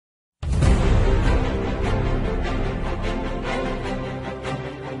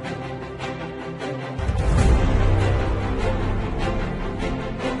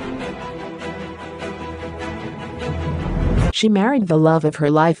She married the love of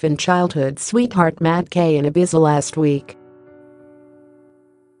her life and childhood sweetheart Matt Kay in Ibiza last week.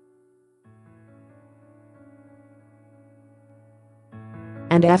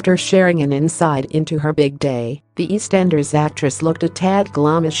 And after sharing an insight into her big day, the EastEnders actress looked a tad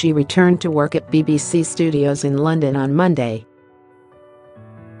glum as she returned to work at BBC Studios in London on Monday.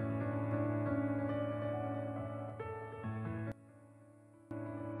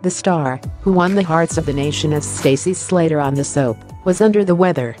 The star, who won the hearts of the nation as Stacey Slater on the soap, was under the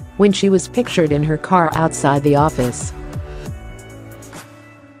weather when she was pictured in her car outside the office.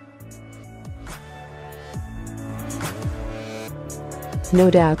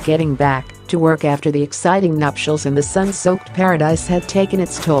 No doubt getting back to work after the exciting nuptials in the sun-soaked paradise had taken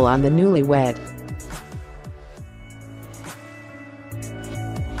its toll on the newlywed.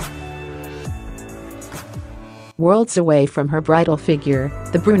 Worlds away from her bridal figure,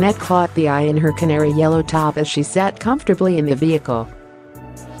 the brunette caught the eye in her canary yellow top as she sat comfortably in the vehicle.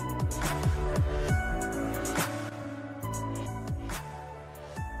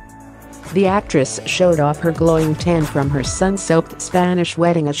 The actress showed off her glowing tan from her sun-soaked Spanish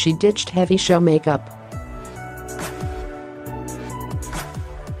wedding as she ditched heavy show makeup.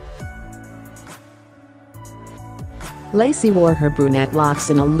 Lacey wore her brunette locks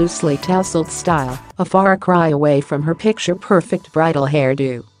in a loosely tousled style, a far cry away from her picture-perfect bridal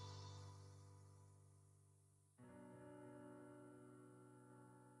hairdo.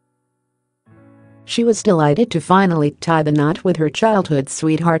 She was delighted to finally tie the knot with her childhood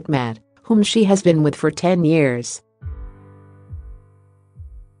sweetheart Matt, whom she has been with for 10 years.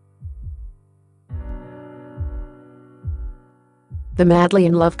 The madly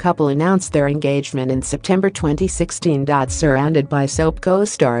in love couple announced their engagement in September 2016. Surrounded by soap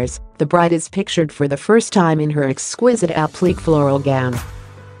co-stars, the bride is pictured for the first time in her exquisite applique floral gown.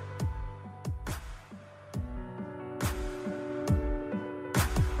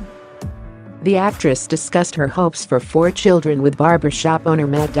 The actress discussed her hopes for 4 children with barbershop owner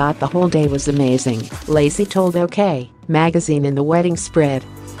Matt. The whole day was amazing, Lacey told OK! magazine in the wedding spread.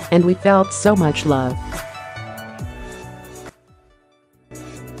 And we felt so much love.